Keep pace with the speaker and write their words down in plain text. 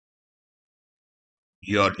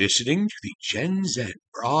You're listening to the Gen Z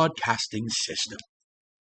Broadcasting System.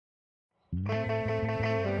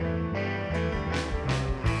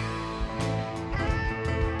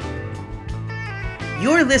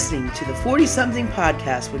 You're listening to the 40-something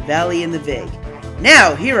podcast with Valli and the VIg.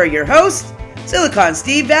 Now, here are your hosts, Silicon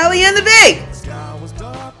Steve, Valli, and the VIg.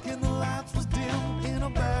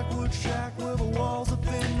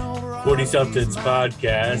 40-somethings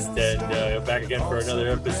podcast, and back again for another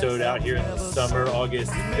episode out here in the summer,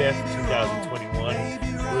 August 5th,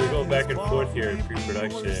 2021. We're going back and forth here in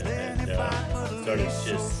pre-production and started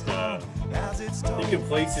just thinking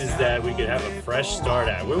places that we could have a fresh start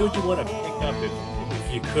at. Where would you want to pick up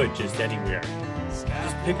if you could, just anywhere?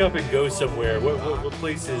 Just pick up and go somewhere. What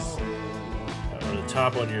places are the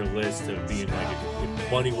top on your list of being like,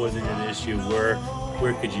 if money wasn't an issue, where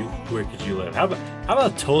could you live? How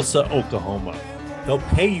about Tulsa, Oklahoma? They'll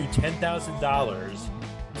pay you $10,000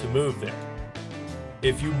 to move there.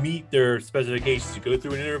 If you meet their specifications, you go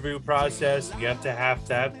through an interview process. You have to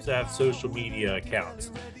have social media accounts.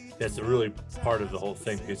 That's the really part of the whole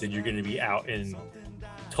thing, because then you're going to be out in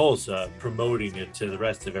Tulsa promoting it to the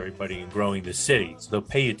rest of everybody and growing the city. So they'll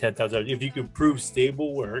pay you $10,000 if you can prove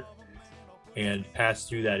stable work and pass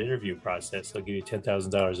through that interview process. They'll give you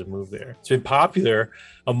 $10,000 to move there. It's been popular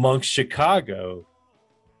amongst Chicago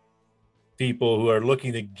people who are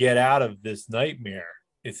looking to get out of this nightmare.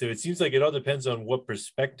 And so it seems like it all depends on what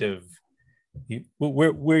perspective,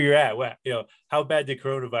 where you're at. How bad did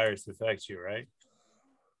coronavirus affect you, right?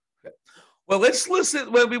 Well, let's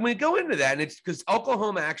listen. When we go into that, and it's because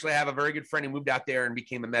Oklahoma, actually, I have a very good friend who moved out there and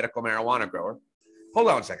became a medical marijuana grower. Hold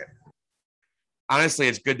on a second. Honestly,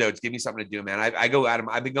 it's good though. It's giving me something to do, man. I've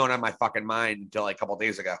been going out of my fucking mind until like a couple of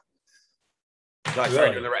days ago. So I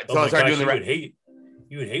started doing the right.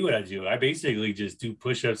 You would hate what I do. I basically just do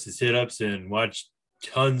push-ups and sit-ups and watch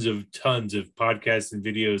tons of podcasts and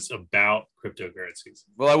videos about cryptocurrencies.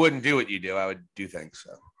 Well, I wouldn't do what you do. I would do things.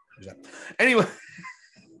 So anyway,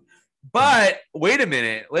 but wait a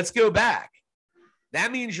minute. Let's go back.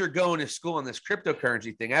 That means you're going to school on this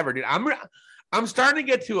cryptocurrency thing ever, dude. I'm starting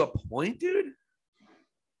to get to a point, dude,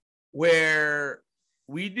 where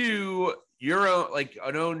we do your own, like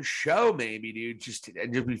an own show, maybe, dude, just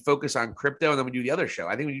we focus on crypto and then we do the other show.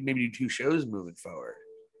 I think we maybe do 2 shows moving forward,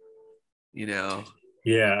 you know?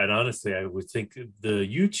 Yeah. And honestly, I would think the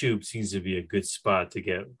YouTube seems to be a good spot to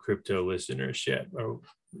get crypto listenership or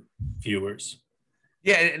viewers.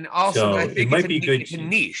 Yeah. And also, so I think it might be good. It's a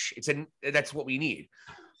niche. That's what we need.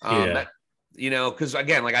 Yeah. Because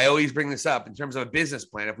again, like I always bring this up in terms of a business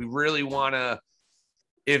plan, if we really want to,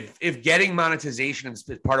 if getting monetization is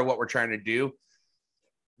part of what we're trying to do,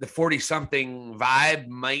 the 40-something vibe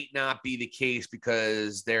might not be the case,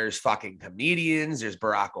 because there's fucking comedians, there's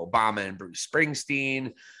Barack Obama and Bruce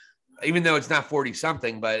Springsteen, even though it's not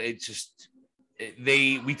 40-something, but it's just,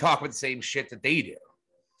 we talk about the same shit that they do.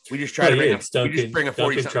 We just try to bring a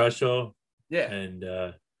 40-something. Trussell. Yeah.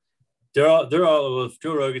 And, they're all well,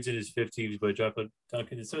 Joe Rogan's in his 50s, but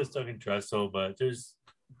Duncan, so is Duncan Trussell, but there's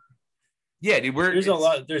a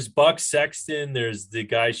lot. There's Buck Sexton, there's the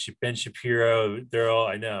guy Ben Shapiro. They're all,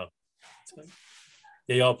 I know.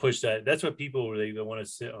 They all push that. That's what people they want to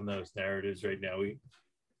sit on those narratives right now.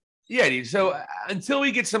 Yeah, dude. So until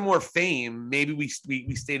we get some more fame, maybe we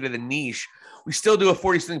stay to the niche. We still do a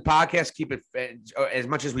 40-something podcast, keep it as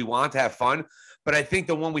much as we want to have fun. But I think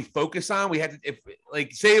the one we focus on, we had to,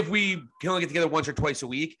 if we can only get together once or twice a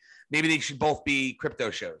week, maybe they should both be crypto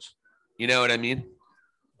shows. You know what I mean?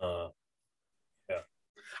 Yeah.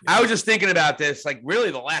 I was just thinking about this, like really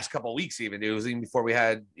the last couple of weeks, even. It was even before we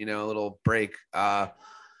had, a little break. I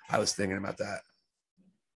was thinking about that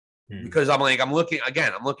because I'm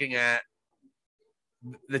looking at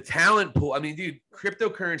the talent pool. I mean, dude,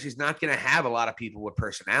 cryptocurrency is not going to have a lot of people with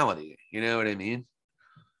personality. You know what I mean?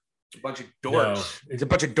 It's a bunch of dorks. No, it's a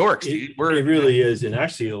bunch of dorks, dude. It really is. And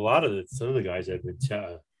actually, some of the guys I've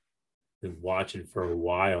been watching for a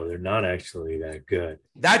while, they're not actually that good.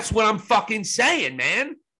 That's what I'm fucking saying,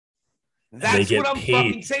 man.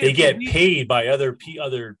 Fucking saying. They get paid by other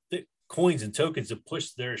coins and tokens to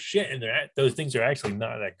push their shit, and those things are actually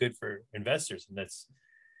not that good for investors. And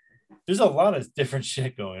there's a lot of different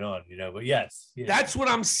shit going on, But yes, that's what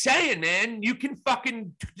I'm saying, man. You can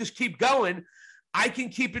fucking just keep going. I can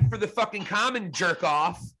keep it for the fucking common jerk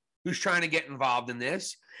off who's trying to get involved in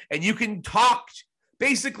this. And you can talk.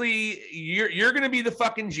 Basically, you're going to be the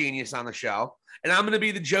fucking genius on the show. And I'm going to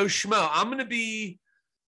be the Joe Schmo.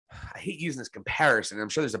 I hate using this comparison. I'm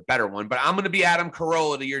sure there's a better one, but I'm going to be Adam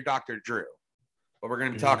Carolla to your Dr. Drew. But we're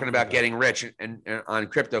going to be talking about getting rich and on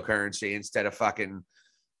cryptocurrency instead of fucking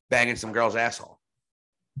banging some girl's asshole.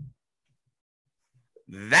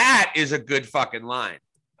 That is a good fucking line.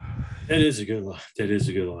 That is a good line. That is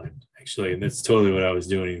a good line, actually. And that's totally what I was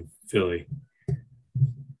doing in Philly.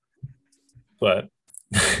 But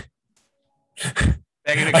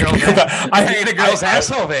Banging a girl's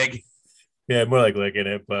asshole, Vig. Yeah, more like licking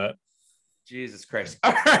it, but Jesus Christ.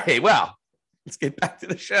 All right. Well, let's get back to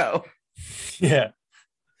the show. Yeah.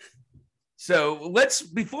 So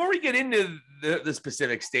before we get into the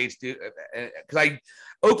specific states, because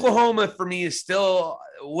Oklahoma for me is still,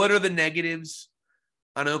 what are the negatives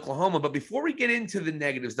on Oklahoma? But before we get into the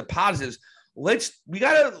negatives, the positives, we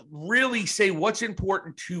got to really say what's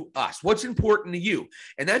important to us, what's important to you.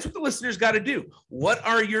 And that's what the listeners got to do. What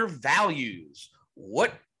are your values?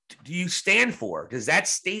 What do you stand for? Does that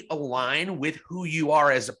state align with who you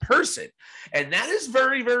are as a person? And that is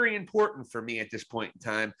very, very important for me at this point in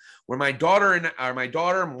time, where my daughter,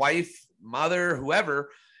 wife, mother,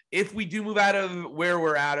 whoever, if we do move out of where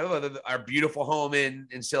we're out of, our beautiful home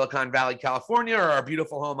in Silicon Valley, California, or our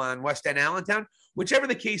beautiful home on West End, Allentown, whichever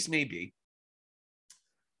the case may be.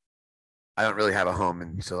 I don't really have a home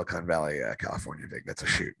in Silicon Valley, California, Vic. That's a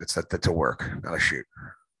shoot. That's a work, not a shoot.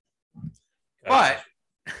 But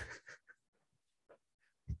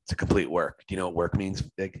it's a complete work. Do you know what work means,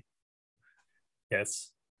 Vic?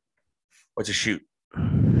 Yes. What's a shoot?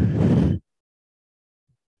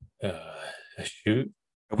 A shoot?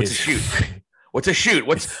 What's a shoot? What's a shoot?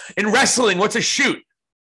 What's in wrestling? What's a shoot?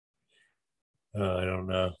 I don't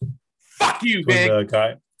know. Fuck you, Vic.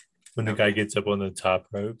 When the guy gets up on the top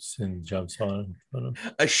ropes and jumps on him.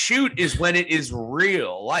 A shoot is when it is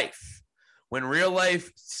real life. When real life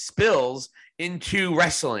spills into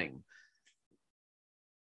wrestling.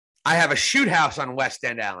 I have a shoot house on West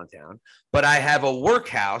End, Allentown, but I have a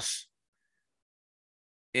workhouse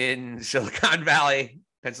in Silicon Valley,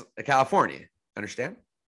 California. Understand?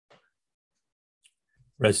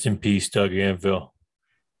 Rest in peace, Doug Anvil.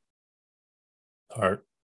 Heart.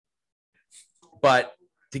 But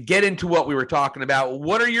to get into what we were talking about,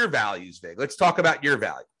 what are your values, Vig? Let's talk about your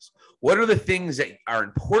values. What are the things that are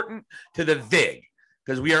important to the Vig?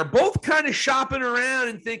 Because we are both kind of shopping around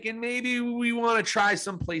and thinking maybe we want to try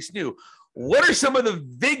someplace new. What are some of the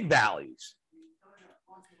Vig values?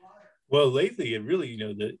 Well, lately, it really,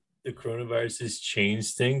 the coronavirus has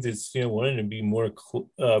changed things. It's, wanting to be more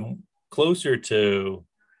closer to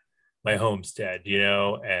my homestead,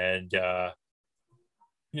 and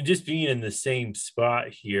just being in the same spot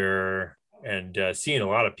here and seeing a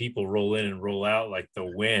lot of people roll in and roll out like the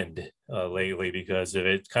wind lately because of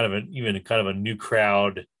it. Kind of a new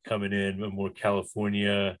crowd coming in, a more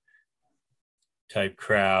California type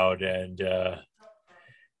crowd, and the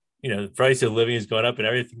price of living is going up, and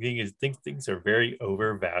everything things are very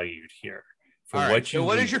overvalued here. All right. So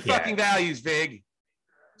what is your fucking values, Vig?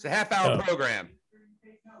 It's a half-hour program.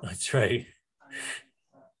 That's right.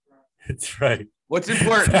 That's right. What's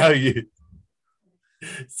important? Value.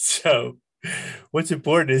 So, what's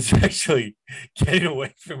important is actually getting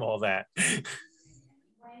away from all that.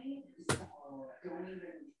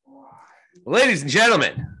 Ladies and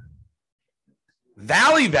gentlemen,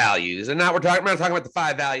 Valley values, and now we're not talking about the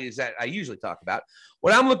 5 values that I usually talk about.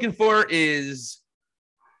 What I'm looking for is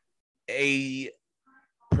a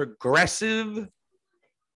progressive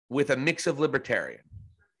with a mix of libertarian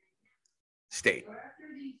state.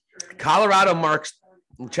 Colorado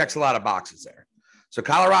checks a lot of boxes there. So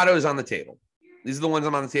Colorado is on the table. These are the ones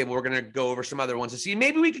I'm on the table. We're going to go over some other ones to see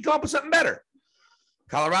maybe we could come up with something better.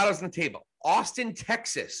 Colorado's on the table. Austin,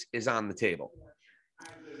 Texas is on the table.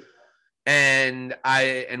 And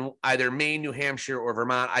either Maine, New Hampshire, or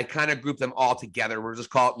Vermont, I kind of group them all together. We'll just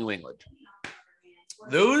call it New England.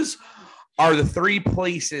 Those are the 3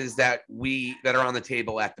 places that are on the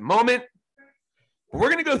table at the moment. We're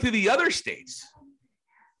going to go through the other states.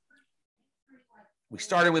 We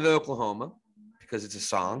started with Oklahoma because it's a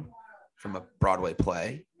song from a Broadway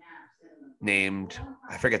play named,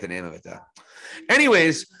 I forget the name of it though.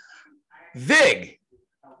 Anyways, Vig,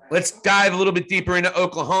 let's dive a little bit deeper into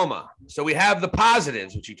Oklahoma. So we have the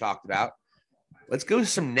positives, which you talked about. Let's go to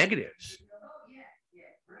some negatives.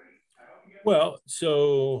 Well,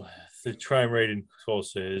 so the crime rate in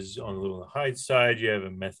Tulsa is on a little high side. You have a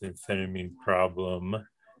methamphetamine problem.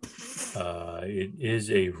 It is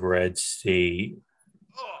a red state.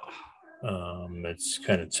 It's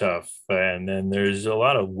kind of tough. And then there's a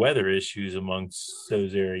lot of weather issues amongst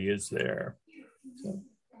those areas there.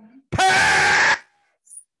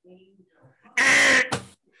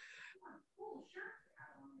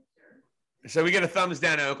 So we get a thumbs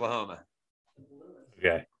down to Oklahoma.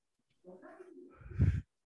 Okay.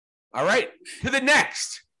 All right, to the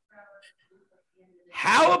next.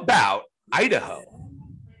 How about Idaho?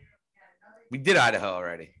 We did Idaho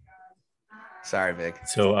already. Sorry, Vic.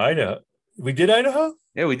 So Idaho. We did Idaho?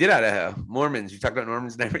 Yeah, we did Idaho. Mormons. You talked about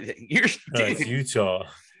Mormons and everything. It's Utah.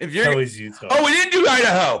 If you're, that was Utah. Oh, we didn't do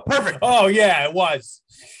Idaho. Perfect. Oh, yeah, it was.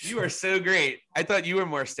 You are so great. I thought you were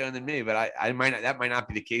more stoned than me, but I might not. That might not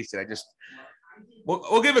be the case.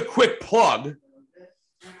 We'll give a quick plug.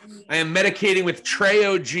 I am medicating with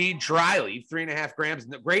Treo G Dry Leaf, 3.5 grams.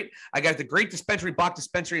 Great. I got the Great Dispensary, Block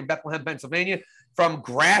Dispensary in Bethlehem, Pennsylvania, from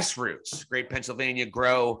Grassroots. Great Pennsylvania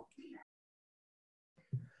grow.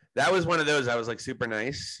 That was one of those. I was like super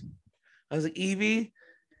nice. I was like, Evie,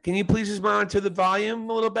 can you please just monitor the volume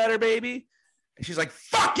a little better, baby? And she's like,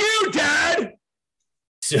 fuck you, Dad.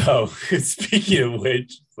 So speaking of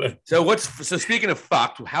which, so speaking of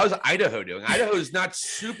fucked, how's Idaho doing? Idaho is not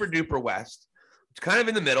super duper west. It's kind of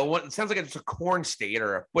in the middle. It sounds like it's a corn state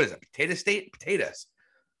or what is it? Potato state? Potatoes.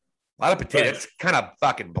 A lot of potatoes. It's kind of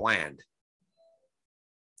fucking bland.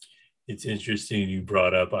 It's interesting you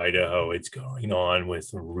brought up Idaho. It's going on with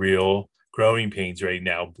real growing pains right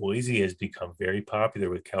now. Boise has become very popular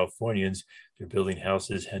with Californians. They're building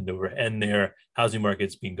houses end over end there. Housing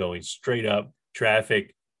market's been going straight up.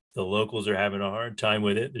 Traffic, the locals are having a hard time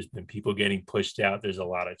with it. There's been people getting pushed out. There's a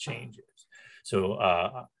lot of changes. So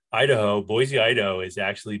Boise, Idaho has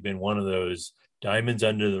actually been one of those diamonds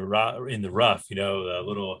under in the rough, the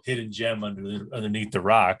little hidden gem underneath the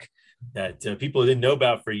rock that people didn't know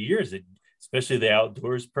about for years, especially the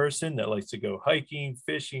outdoors person that likes to go hiking,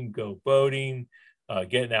 fishing, go boating,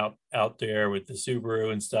 getting out there with the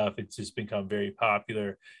Subaru and stuff. It's just become very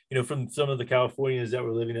popular, from some of the Californians that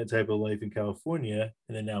were living that type of life in California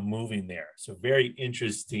and then now moving there. So very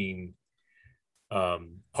interesting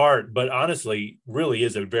part, but honestly, really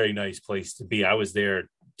is a very nice place to be. I was there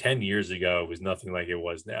 10 years ago. It was nothing like it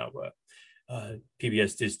was now, but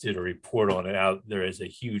PBS just did a report on it. Out there is a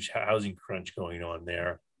huge housing crunch going on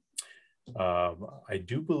there. I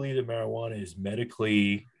do believe that marijuana is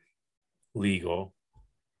medically legal.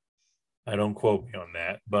 I don't quote me on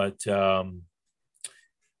that, but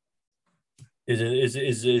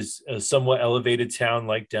is a somewhat elevated town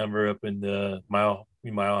like Denver up in the Mile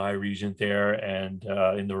High region there and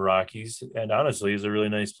in the Rockies, and honestly is a really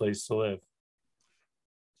nice place to live.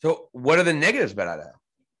 So what are the negatives about Idaho?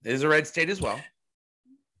 It is a red state as well.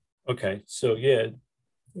 Okay, so yeah,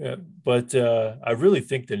 but I really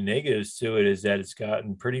think the negatives to it is that it's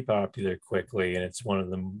gotten pretty popular quickly, and it's one of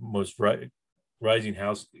the most rising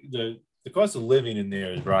house. The cost of living in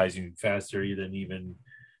there is rising faster than even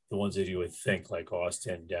the ones that you would think, like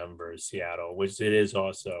Austin, Denver, Seattle, which it is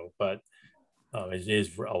also, but it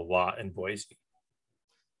is a lot in Boise.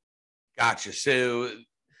 Gotcha. So,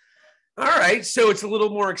 all right. So it's a little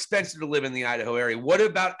more expensive to live in the Idaho area. What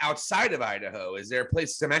about outside of Idaho? Is there a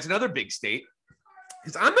place? That's another big state.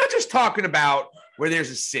 Because I'm not just talking about where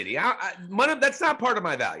there's a city. That's not part of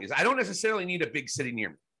my values. I don't necessarily need a big city near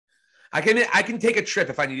me. I can take a trip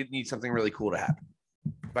if I need something really cool to happen.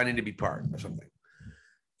 If I need to be part of something.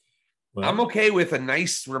 Well, I'm okay with a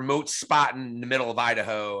nice remote spot in the middle of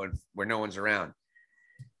Idaho and where no one's around.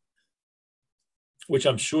 Which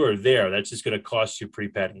I'm sure that's just going to cost you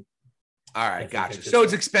pretty penny. All right, gotcha. So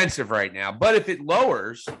it's expensive right now, but if it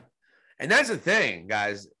lowers, and that's the thing,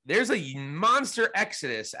 guys, there's a monster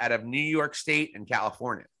exodus out of New York State and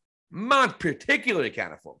California, particularly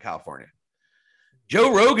California.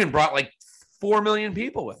 Joe Rogan brought like 4 million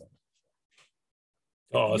people with him.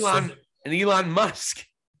 Awesome. Elon Musk.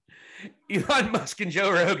 Elon Musk and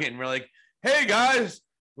Joe Rogan were like, hey, guys,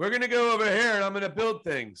 we're going to go over here and I'm going to build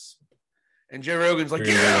things. And Joe Rogan's like,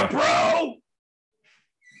 yeah, bro.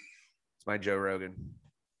 It's my Joe Rogan.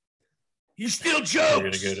 You steal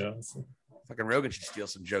jokes. Go down. Fucking Rogan should steal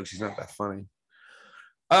some jokes. He's not that funny.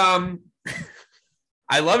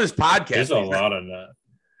 I love his podcast. There's a lot of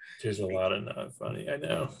not funny. I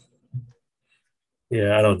know.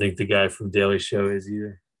 Yeah, I don't think the guy from Daily Show is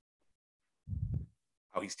either.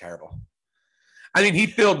 Oh, he's terrible. I mean, he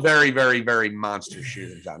filled very, very, very monster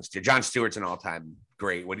shoes in Jon Stewart. Jon Stewart's an all-time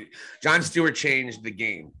great. Jon Stewart changed the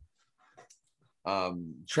game.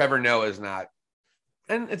 Trevor Noah is not,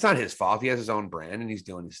 and it's not his fault. He has his own brand and he's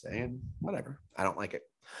doing his thing and whatever. I don't like it.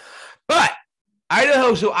 But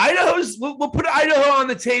Idaho, we'll put Idaho on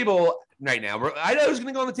the table right now. Idaho's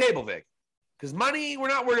going to go on the table, Vic, because money, we're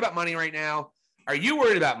not worried about money right now. Are you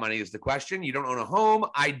worried about money is the question. You don't own a home.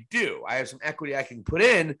 I do. I have some equity I can put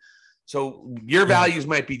in. So your values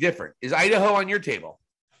might be different. Is Idaho on your table?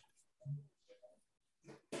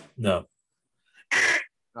 No.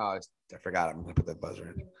 Oh, I forgot. I'm going to put that buzzer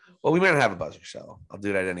in. Well, we might not have a buzzer, so I'll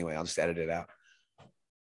do that anyway. I'll just edit it out.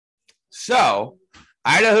 So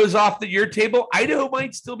Idaho's off your table. Idaho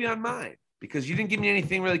might still be on mine. because you didn't give me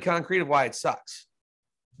anything really concrete of why it sucks.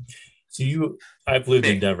 So I've lived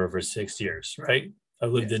in Denver for 6 years, right?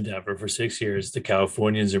 I've lived in Denver for 6 years. The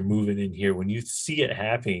Californians are moving in here. When you see it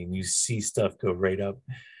happening, you see stuff go right up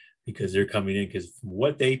because they're coming in, because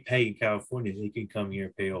what they pay in California, they can come here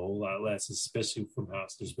and pay a whole lot less, especially from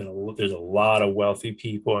house. There's a lot of wealthy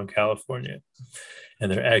people in California,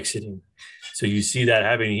 and they're exiting. So you see that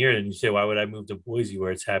happening here, and you say, why would I move to Boise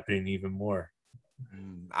where it's happening even more?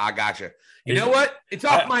 I gotcha. You know what? It's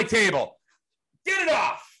off my table. Get it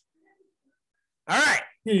off. All right.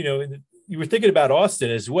 You were thinking about Austin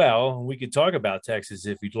as well. We could talk about Texas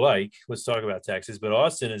if you'd like. Let's talk about Texas. But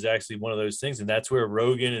Austin is actually one of those things, and that's where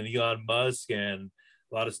Rogan and Elon Musk and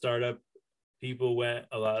a lot of startup people went.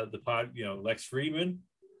 A lot of Lex Friedman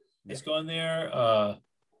has gone there.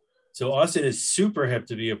 So Austin is super hip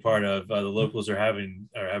to be a part of. The locals are having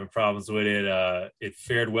problems with it. It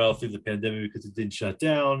fared well through the pandemic because it didn't shut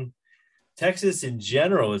down. Texas in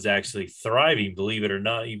general is actually thriving, believe it or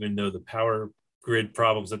not, even though the power grid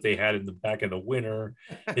problems that they had in the back of the winter.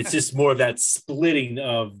 It's just more of that splitting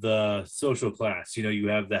of the social class. You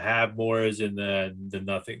have the have-mores and the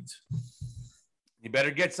nothings. You better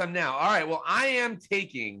get some now. All right. Well, I am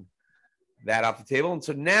taking that off the table. And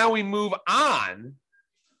so now we move on.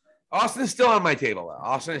 Austin is still on my table.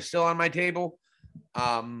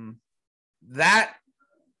 That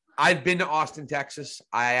I've been to Austin, Texas.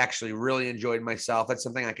 I actually really enjoyed myself. That's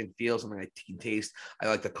something I can feel, something I can taste. I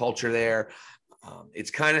like the culture there. It's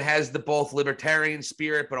kind of has the both libertarian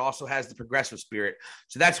spirit, but also has the progressive spirit.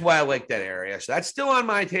 So that's why I like that area. So that's still on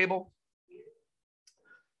my table.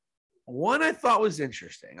 One I thought was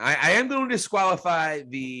interesting. I am going to disqualify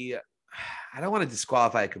I don't want to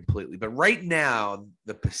disqualify it completely, but right now,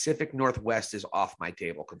 the Pacific Northwest is off my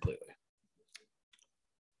table completely.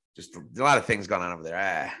 Just a lot of things going on over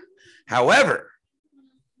there. However,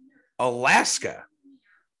 Alaska,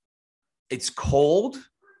 it's cold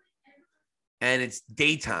and it's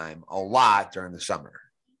daytime a lot during the summer.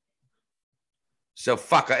 So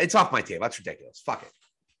it's off my table. That's ridiculous. Fuck it.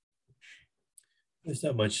 There's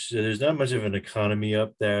not much of an economy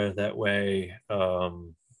up there that way. I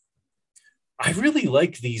really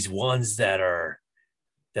like these ones that are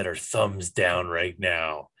thumbs down right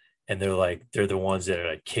now. And they're the ones that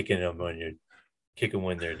are like kicking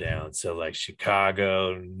when they're down. So like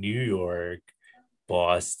Chicago, New York,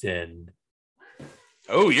 Boston.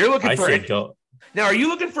 Oh, you're looking now. Are you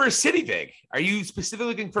looking for a city VIg? Are you specifically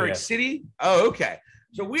looking for a city? Oh, okay.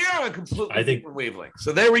 So we are on a completely different wavelength.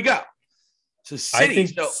 So there we go. So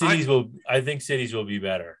cities. I think cities will be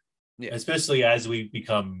better, especially as we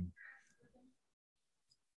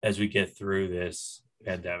get through this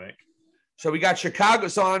pandemic. So we got Chicago.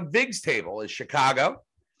 So on VIG's table is Chicago.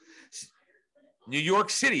 New York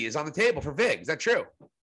City is on the table for VIG. Is that true?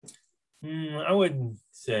 I wouldn't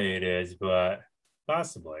say it is, but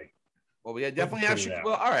possibly. Well, we definitely have.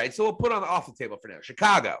 Well, all right. So we'll put on off the table for now.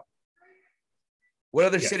 Chicago. What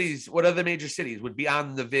other cities? What other major cities would be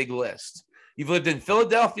on the VIG list? You've lived in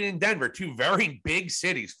Philadelphia and Denver, two very big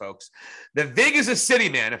cities, folks. The VIG is a city,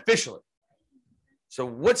 man, officially. So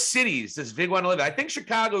what cities does VIG want to live in? I think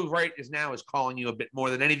Chicago is calling you a bit more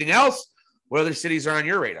than anything else. What other cities are on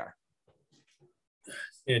your radar?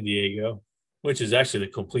 San Diego, which is actually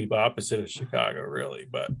the complete opposite of Chicago, really.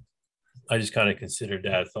 But I just kind of considered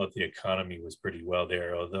that. I thought the economy was pretty well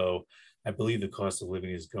there, although I believe the cost of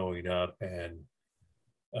living is going up, and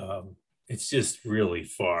it's just really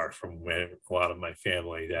far from where a lot of my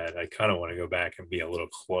family that I kind of want to go back and be a little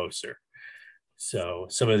closer. So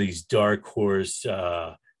some of these dark horse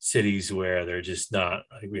cities where they're just not,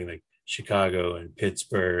 like Chicago and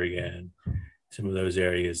Pittsburgh and some of those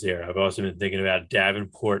areas there. I've also been thinking about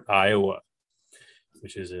Davenport, Iowa,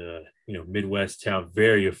 which is a Midwest town,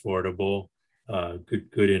 very affordable,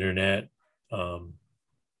 good internet, kind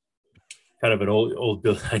of an old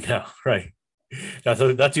building. I know, right?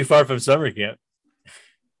 Not too far from summer camp.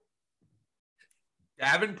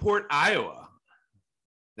 Davenport, Iowa.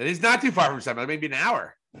 That is not too far from summer. Maybe an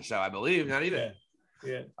hour or so, I believe. Not even.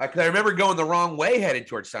 Yeah. I remember going the wrong way headed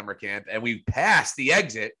towards summer camp, and we passed the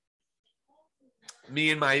exit.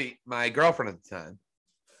 Me and my girlfriend at the time,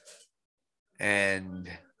 and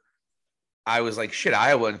I was like, "Shit,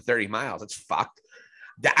 Iowa in 30 miles. It's fucked."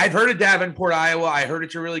 I've heard of Davenport, Iowa. I heard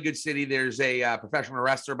it's a really good city. There's a professional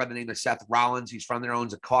wrestler by the name of Seth Rollins. He's from there,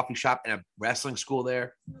 owns a coffee shop and a wrestling school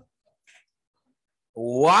there.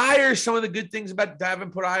 Why are some of the good things about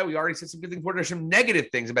Davenport, Iowa? We already said some good things. What are some negative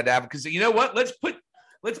things about Davenport? Because you know what? Let's put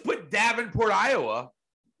Davenport, Iowa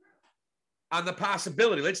on the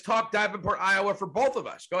possibility. Let's talk Davenport, Iowa for both of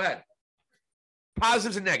us. Go ahead.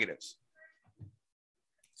 Positives and negatives.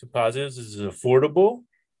 So positives is affordable.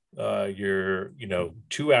 You're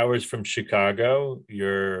 2 hours from Chicago.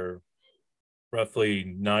 You're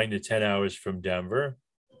roughly 9 to 10 hours from Denver.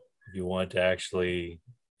 If you want to actually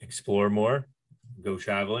explore more, go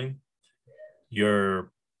traveling.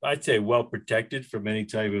 You're, I'd say, well protected from any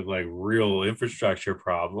type of like real infrastructure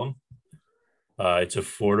problem. It's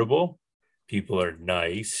affordable. People are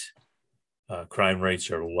nice. Crime rates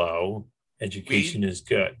are low. Education is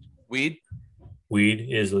good. Weed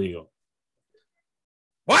is legal.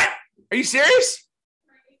 What? Are you serious?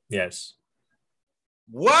 Yes.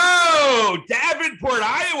 Whoa, Davenport,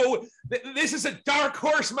 Iowa. This is a dark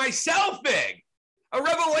horse myself, Big. A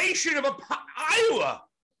revelation of Iowa.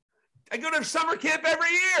 I go to summer camp every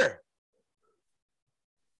year.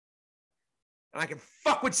 And I can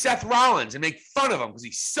fuck with Seth Rollins and make fun of him because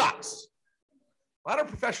he sucks. A lot of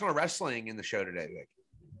professional wrestling in the show today, Vic.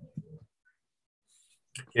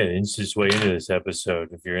 Yeah, inch this way into this episode.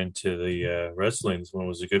 If you're into the wrestling, this one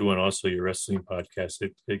was a good one. Also, your wrestling podcast,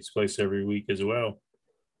 it takes place every week as well.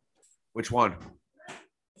 Which one?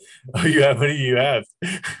 Oh, you have? What do you have?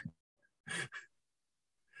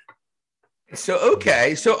 So,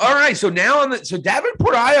 okay. So, all right. So now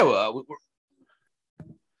Davenport, Iowa.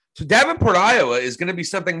 So Davenport, Iowa is going to be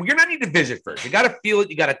something you're going to need to visit first. You got to feel it.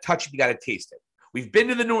 You got to touch it. You got to taste it. We've been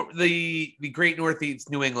to the great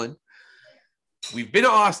Northeast New England. We've been to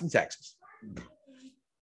Austin, Texas.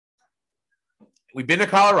 We've been to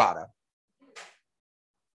Colorado.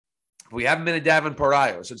 We haven't been to Davenport,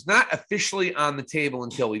 Iowa. So it's not officially on the table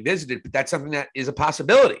until we visited, but that's something that is a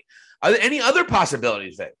possibility. Are there any other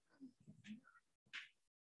possibilities there?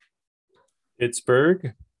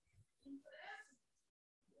 Pittsburgh.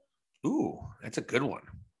 Ooh, that's a good one.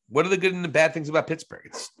 What are the good and the bad things about Pittsburgh?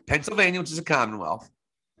 It's Pennsylvania, which is a Commonwealth.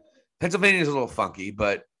 Pennsylvania is a little funky,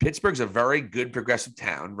 but Pittsburgh's a very good progressive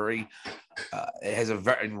town. It has a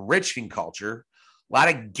very enriching culture. A lot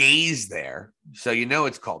of gays there, so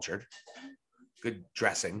it's cultured. Good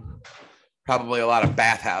dressing. Probably a lot of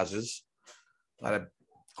bathhouses. A lot of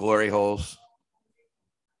glory holes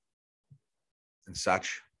and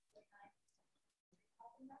such.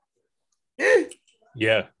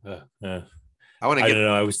 Yeah. I want to. I don't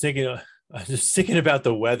know. I was just thinking about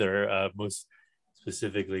the weather. Most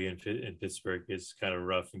specifically in Pittsburgh, it's kind of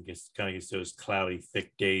rough and gets those cloudy,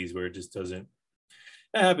 thick days where it just doesn't.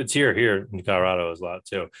 That happens here in Colorado a lot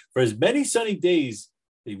too. For as many sunny days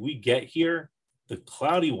that we get here, the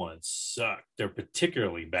cloudy ones suck. They're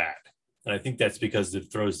particularly bad, and I think that's because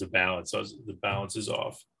it throws the balance. The balance is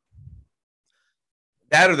off.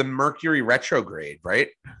 That or the Mercury retrograde, right?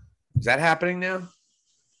 Is that happening now?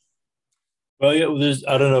 Well, yeah.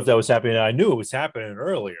 I don't know if that was happening. I knew it was happening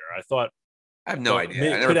earlier. I have no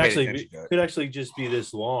idea. It could actually just be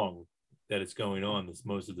this long that it's going on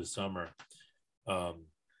most of the summer. I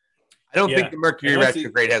don't think the Mercury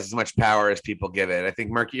retrograde has as much power as people give it. I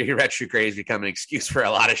think Mercury retrograde has become an excuse for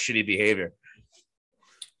a lot of shitty behavior.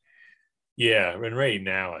 Yeah, and right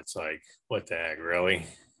now it's like, what the heck, really?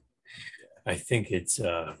 I think it's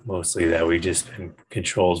mostly that we just been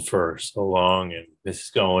controlled for so long, and this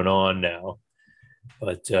is going on now.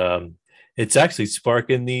 But it's actually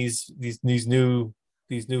sparking these new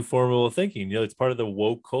formal thinking. It's part of the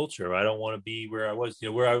woke culture. I don't want to be where I was,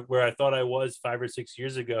 where I thought I was 5 or 6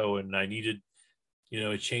 years ago, and I needed,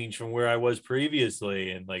 a change from where I was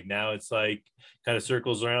previously. And like now it's like kind of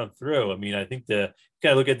circles around through. I mean, I think you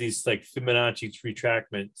gotta look at these like Fibonacci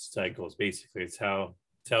retractment cycles. Basically, it's how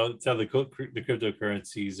the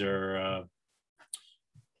cryptocurrencies are.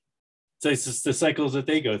 So it's just the cycles that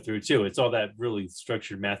they go through too. It's all that really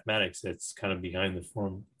structured mathematics that's kind of behind the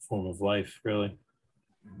form of life, really.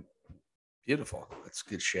 Beautiful. That's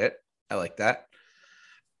good shit. I like that.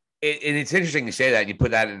 And it's interesting to say that, and you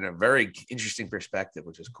put that in a very interesting perspective,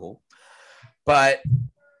 which is cool. But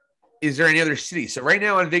is there any other city? So right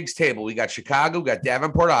now on Vig's table, we got Chicago, we got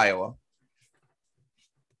Davenport, Iowa,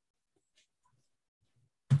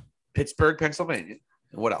 Pittsburgh, Pennsylvania.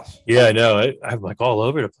 And what else? Yeah, I know. I'm like all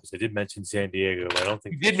over the place. I did mention San Diego, but I don't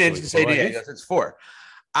think you did mention San Diego. That's 4.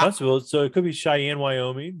 Possible. So it could be Cheyenne,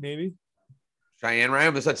 Wyoming, maybe. Cheyenne,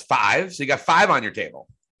 Wyoming. That's 5. So you got 5 on your table.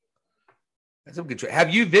 That's some good choice.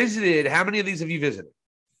 Have you visited? How many of these have you visited?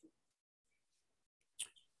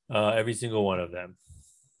 Every single one of them.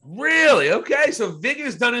 Really? Okay. So Vig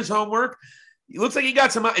has done his homework. It looks like he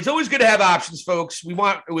got some. It's always good to have options, folks. We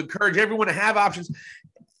want to encourage everyone to have options.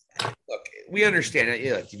 Look, we understand it.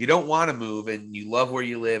 If you don't want to move and you love where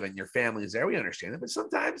you live and your family is there, we understand it. But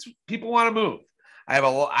sometimes people want to move. A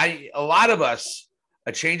lot of us,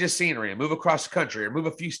 a change of scenery, a move across the country, or move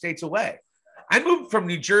a few states away. I moved from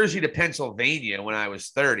New Jersey to Pennsylvania when I was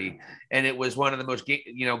 30, and it was one of the most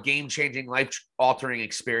game-changing, life-altering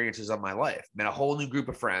experiences of my life. Met a whole new group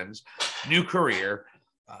of friends, new career,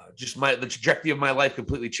 the trajectory of my life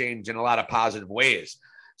completely changed in a lot of positive ways.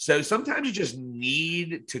 So sometimes you just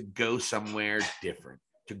need to go somewhere different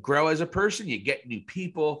to grow as a person. You get new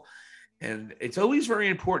people, and it's always very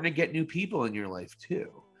important to get new people in your life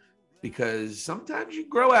too, because sometimes you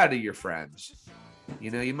grow out of your friends.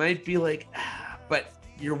 You might be like, but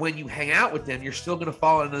when you hang out with them, you're still going to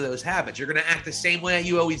fall into those habits. You're going to act the same way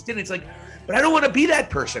you always did. It's like, but I don't want to be that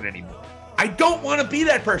person anymore. I don't want to be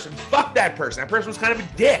that person. Fuck that person. That person was kind of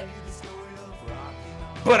a dick.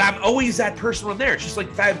 But I'm always that person when I'm there. It's just like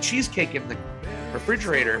if I have cheesecake in the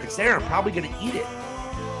refrigerator, if it's there, I'm probably going to eat it.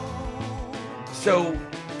 So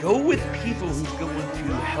go with people who's going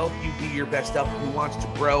to help you be your best self, who wants to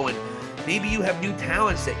grow. And maybe you have new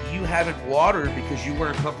talents that you haven't watered because you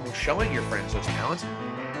weren't comfortable showing your friends those talents.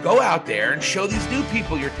 Go out there and show these new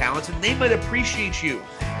people your talents, and they might appreciate you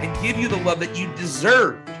and give you the love that you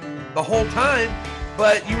deserved the whole time,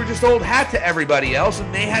 but you were just old hat to everybody else,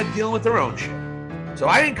 and they had dealing with their own shit. So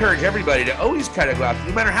I encourage everybody to always kind of go out there,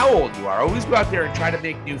 no matter how old you are, always go out there and try to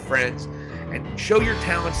make new friends and show your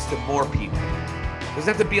talents to more people. It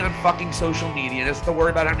doesn't have to be on fucking social media. It doesn't have to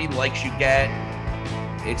worry about how many likes you get.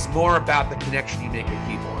 It's more about the connection you make with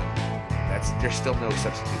people, and there's still no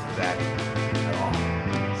substitute for that at all.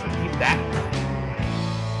 So keep that in mind.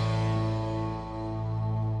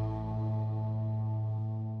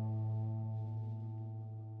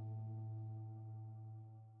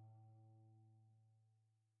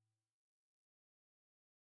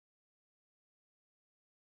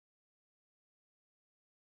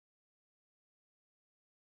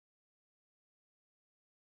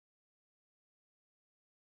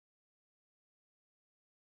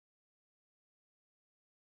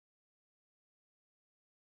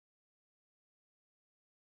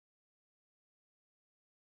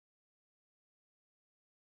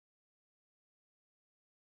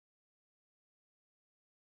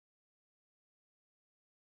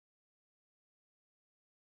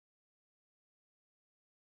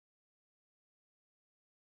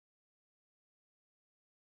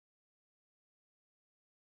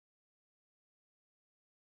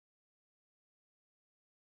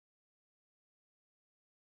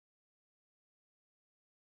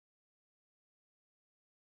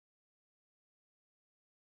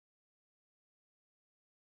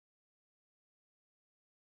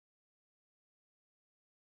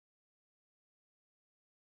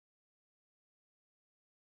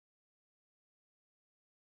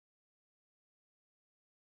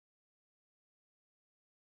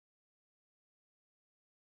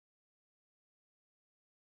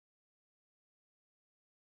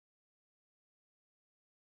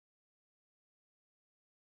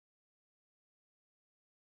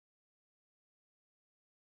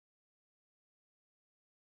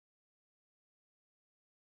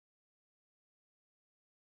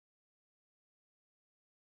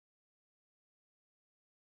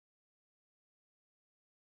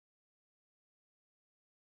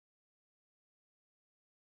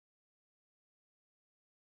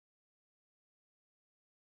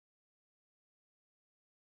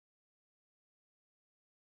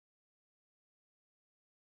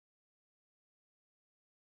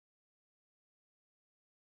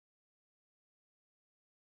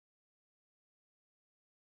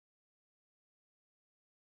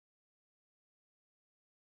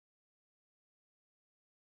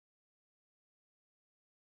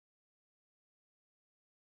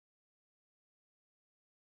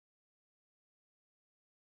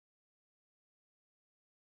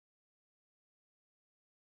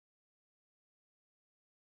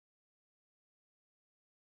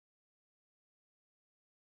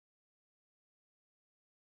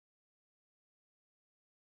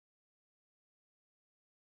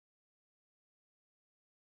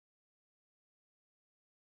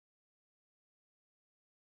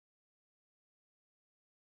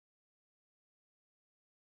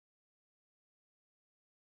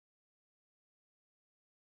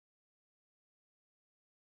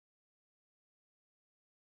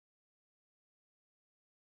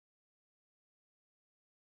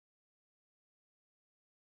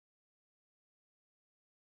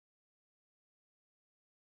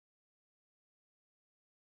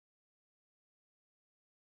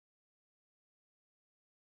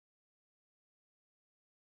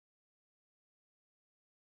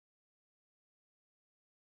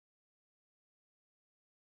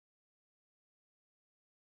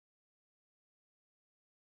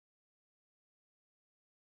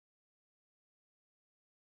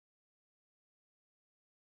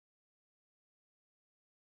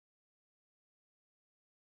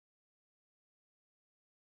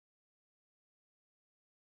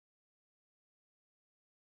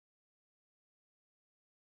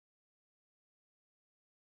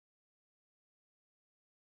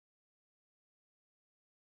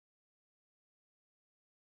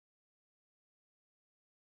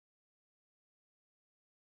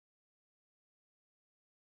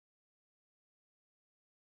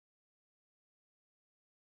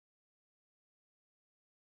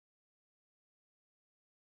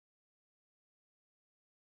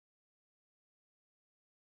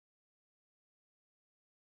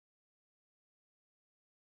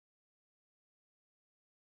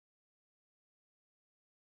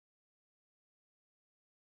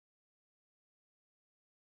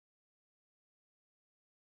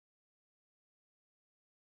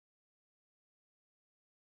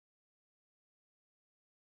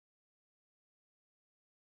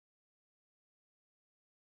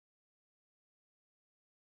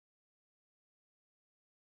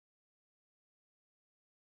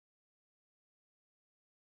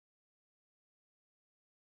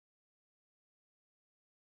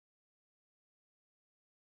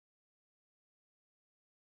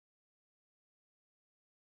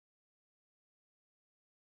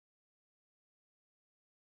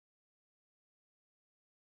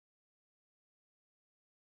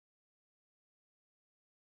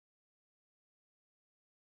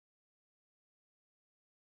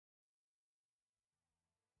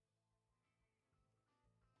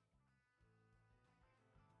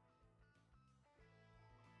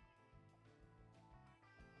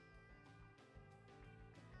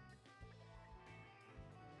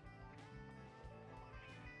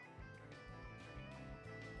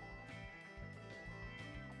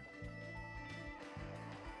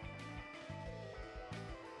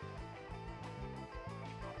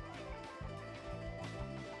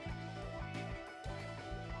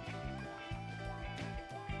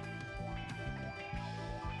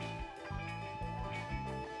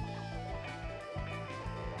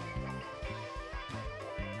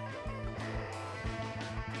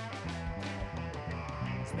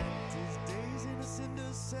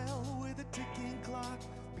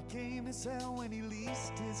 his cell when he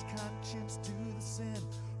leased his conscience to the sin,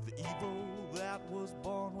 the evil that was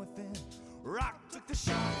born within. Rock took the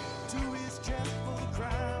shot to his chest for the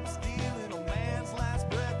crime, stealing a man's last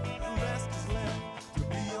breath, the rest is left.